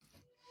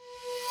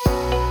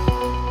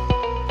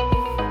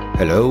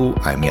Hello,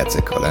 I'm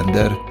Jacek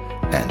Holender,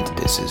 and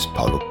this is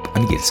Paulo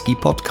Angielski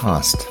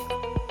Podcast.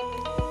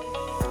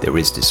 There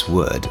is this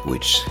word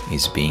which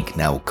is being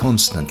now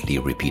constantly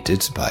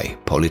repeated by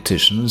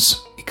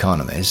politicians,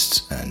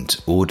 economists, and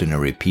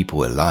ordinary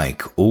people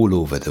alike all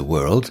over the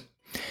world.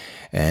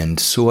 And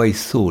so I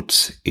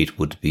thought it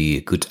would be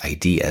a good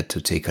idea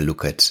to take a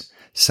look at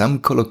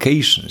some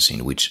collocations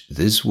in which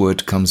this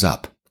word comes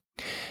up.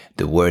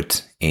 The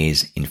word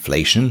is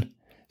inflation.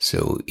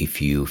 So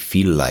if you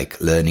feel like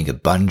learning a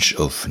bunch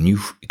of new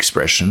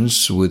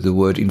expressions with the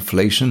word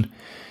inflation,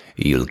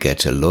 you'll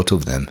get a lot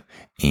of them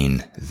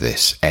in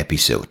this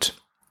episode.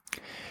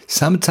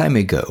 Some time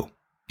ago,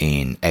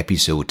 in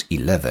episode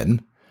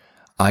 11,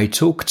 I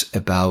talked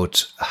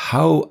about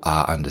how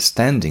our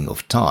understanding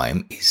of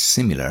time is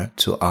similar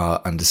to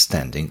our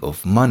understanding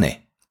of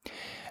money,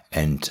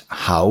 and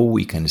how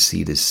we can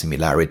see this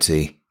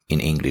similarity in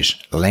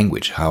English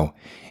language, how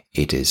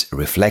it is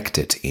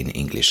reflected in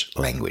English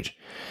language.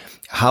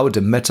 How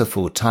the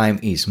metaphor time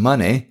is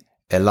money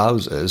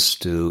allows us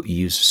to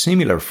use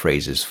similar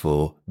phrases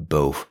for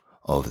both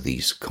of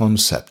these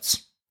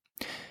concepts.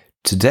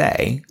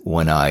 Today,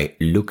 when I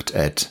looked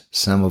at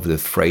some of the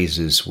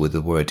phrases with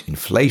the word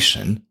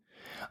inflation,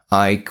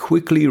 I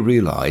quickly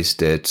realized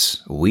that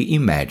we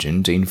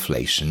imagined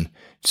inflation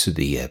to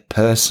be a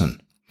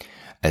person,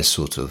 a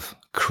sort of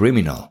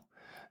criminal,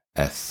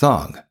 a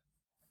thug,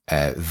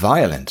 a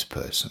violent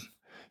person.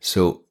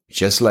 So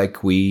just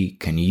like we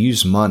can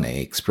use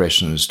money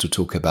expressions to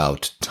talk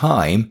about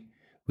time,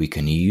 we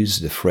can use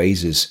the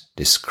phrases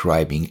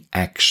describing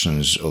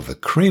actions of a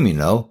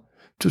criminal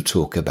to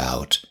talk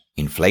about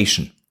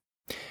inflation.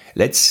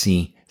 Let's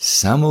see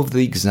some of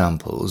the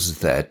examples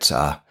that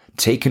are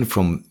taken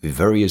from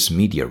various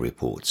media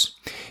reports.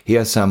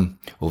 Here are some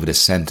of the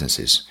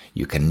sentences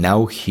you can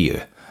now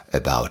hear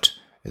about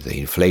the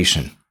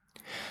inflation.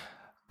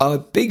 Our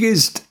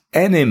biggest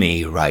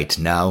enemy right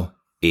now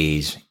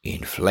is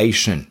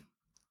inflation.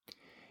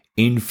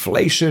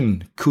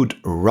 Inflation could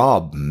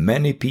rob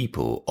many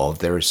people of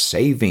their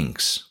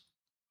savings.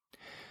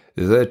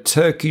 The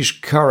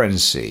Turkish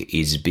currency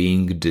is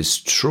being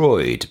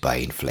destroyed by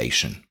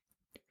inflation.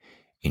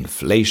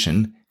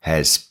 Inflation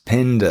has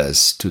pinned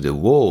us to the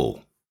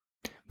wall.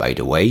 By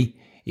the way,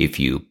 if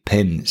you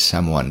pin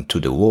someone to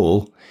the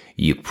wall,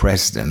 you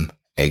press them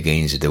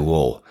against the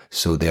wall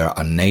so they are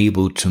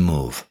unable to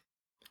move.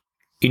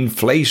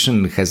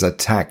 Inflation has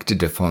attacked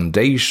the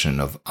foundation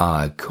of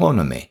our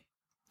economy.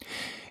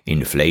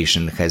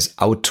 Inflation has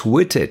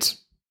outwitted,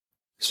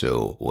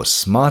 so was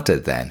smarter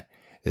than,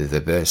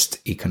 the best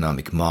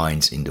economic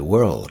minds in the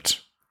world.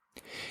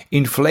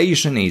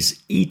 Inflation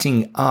is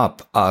eating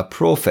up our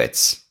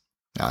profits.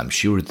 I'm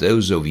sure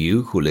those of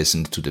you who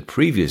listened to the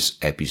previous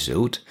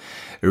episode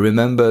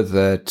remember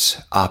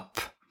that up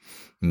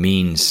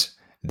means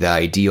the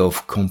idea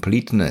of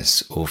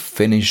completeness, of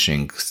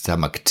finishing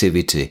some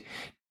activity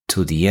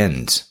to the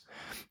end.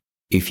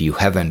 If you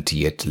haven't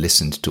yet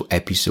listened to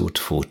episode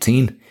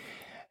 14,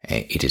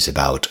 it is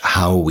about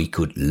how we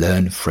could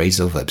learn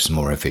phrasal verbs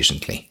more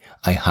efficiently.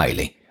 I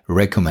highly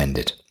recommend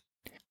it.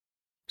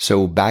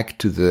 So back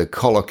to the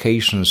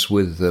collocations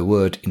with the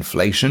word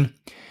inflation.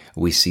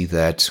 We see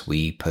that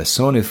we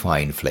personify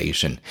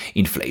inflation.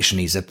 Inflation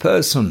is a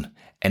person,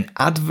 an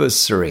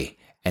adversary,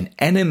 an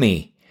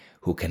enemy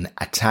who can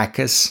attack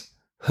us,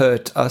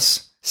 hurt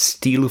us,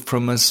 steal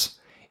from us,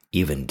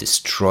 even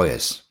destroy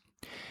us.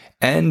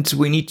 And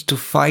we need to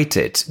fight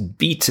it,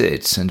 beat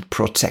it, and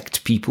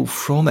protect people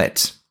from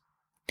it.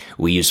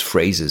 We use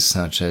phrases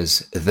such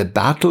as the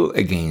battle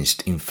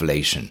against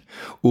inflation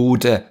or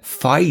the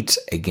fight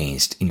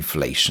against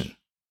inflation.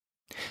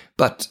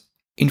 But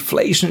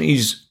inflation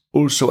is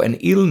also an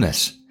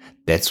illness.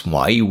 That's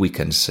why we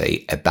can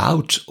say a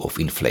bout of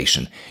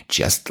inflation,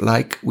 just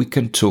like we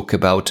can talk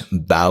about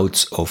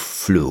bouts of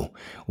flu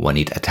when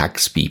it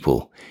attacks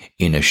people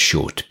in a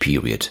short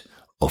period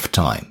of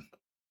time.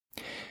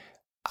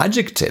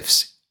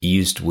 Adjectives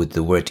used with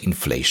the word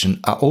inflation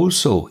are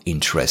also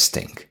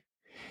interesting.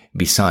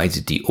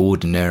 Besides the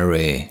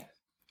ordinary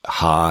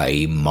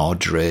high,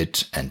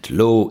 moderate, and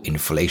low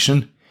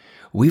inflation,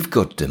 we've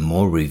got the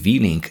more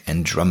revealing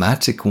and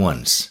dramatic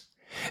ones.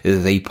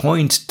 They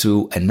point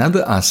to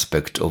another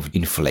aspect of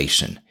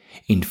inflation.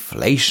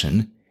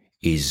 Inflation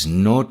is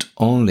not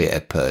only a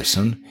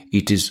person,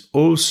 it is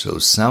also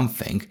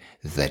something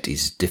that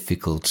is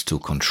difficult to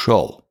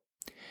control.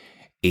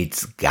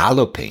 It's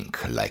galloping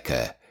like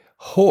a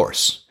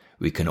horse.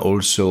 We can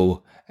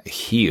also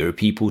hear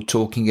people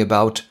talking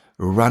about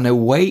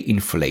runaway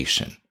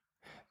inflation.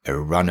 A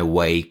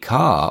runaway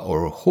car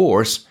or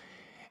horse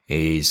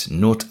is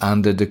not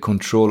under the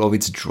control of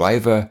its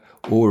driver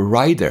or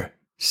rider.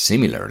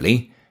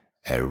 Similarly,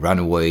 a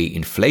runaway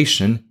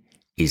inflation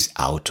is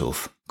out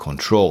of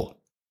control.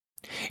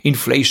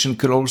 Inflation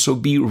can also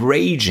be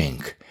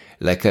raging,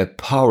 like a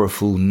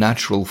powerful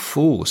natural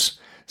force,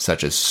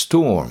 such as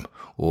storm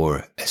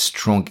or a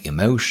strong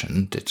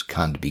emotion that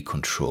can't be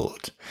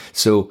controlled.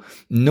 So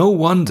no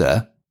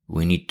wonder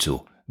we need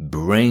to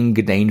bring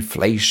the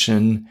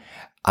inflation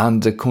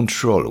under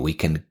control. We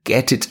can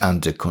get it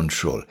under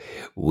control.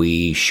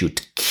 We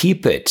should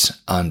keep it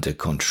under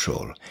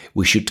control.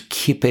 We should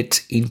keep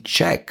it in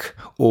check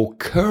or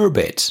curb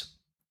it.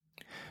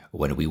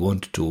 When we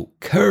want to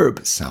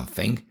curb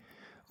something,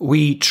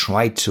 we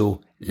try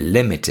to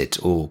limit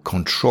it or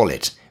control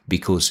it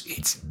because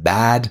it's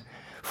bad.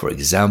 For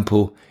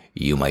example,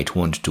 you might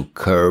want to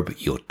curb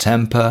your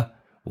temper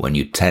when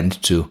you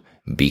tend to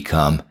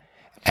become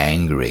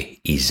angry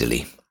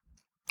easily.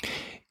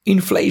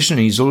 Inflation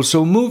is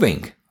also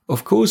moving.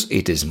 Of course,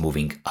 it is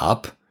moving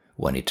up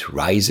when it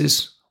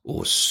rises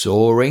or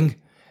soaring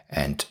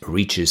and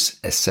reaches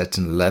a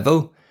certain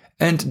level,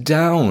 and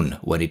down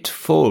when it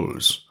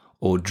falls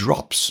or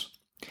drops.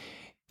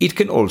 It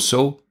can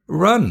also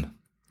run.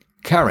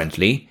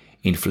 Currently,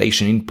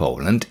 inflation in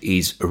Poland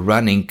is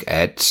running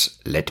at,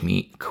 let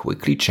me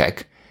quickly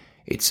check,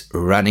 it's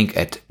running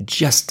at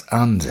just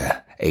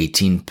under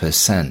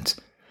 18%.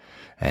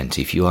 And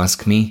if you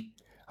ask me,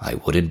 I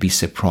wouldn't be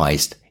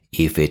surprised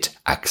if it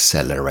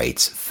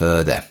accelerates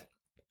further.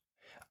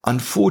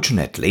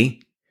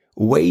 Unfortunately,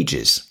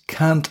 wages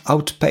can't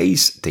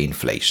outpace the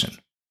inflation.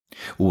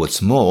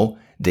 What's more,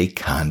 they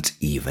can't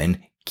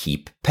even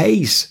keep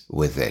pace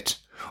with it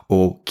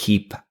or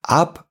keep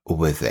up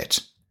with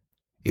it.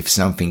 If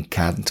something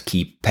can't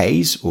keep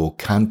pace or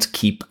can't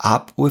keep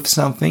up with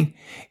something,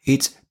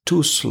 it's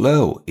too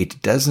slow.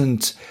 It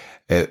doesn't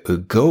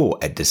go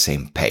at the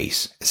same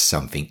pace as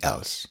something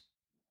else.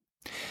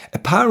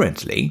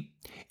 Apparently,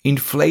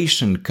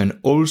 inflation can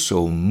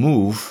also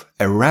move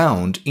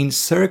around in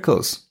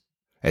circles,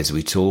 as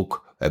we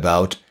talk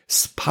about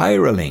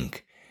spiraling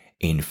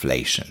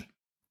inflation.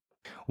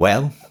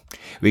 Well,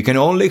 we can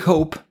only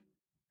hope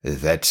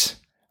that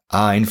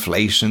our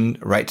inflation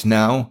right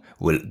now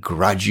will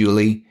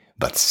gradually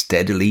but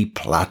steadily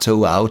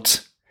plateau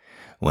out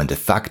when the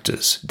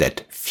factors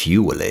that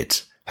fuel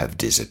it have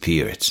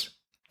disappeared,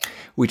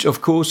 which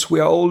of course we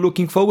are all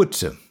looking forward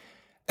to.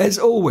 As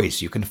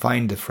always, you can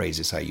find the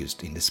phrases I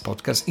used in this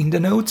podcast in the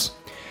notes.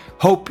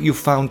 Hope you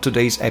found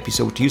today's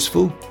episode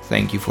useful.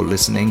 Thank you for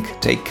listening.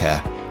 Take care.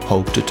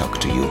 Hope to talk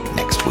to you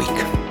next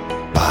week.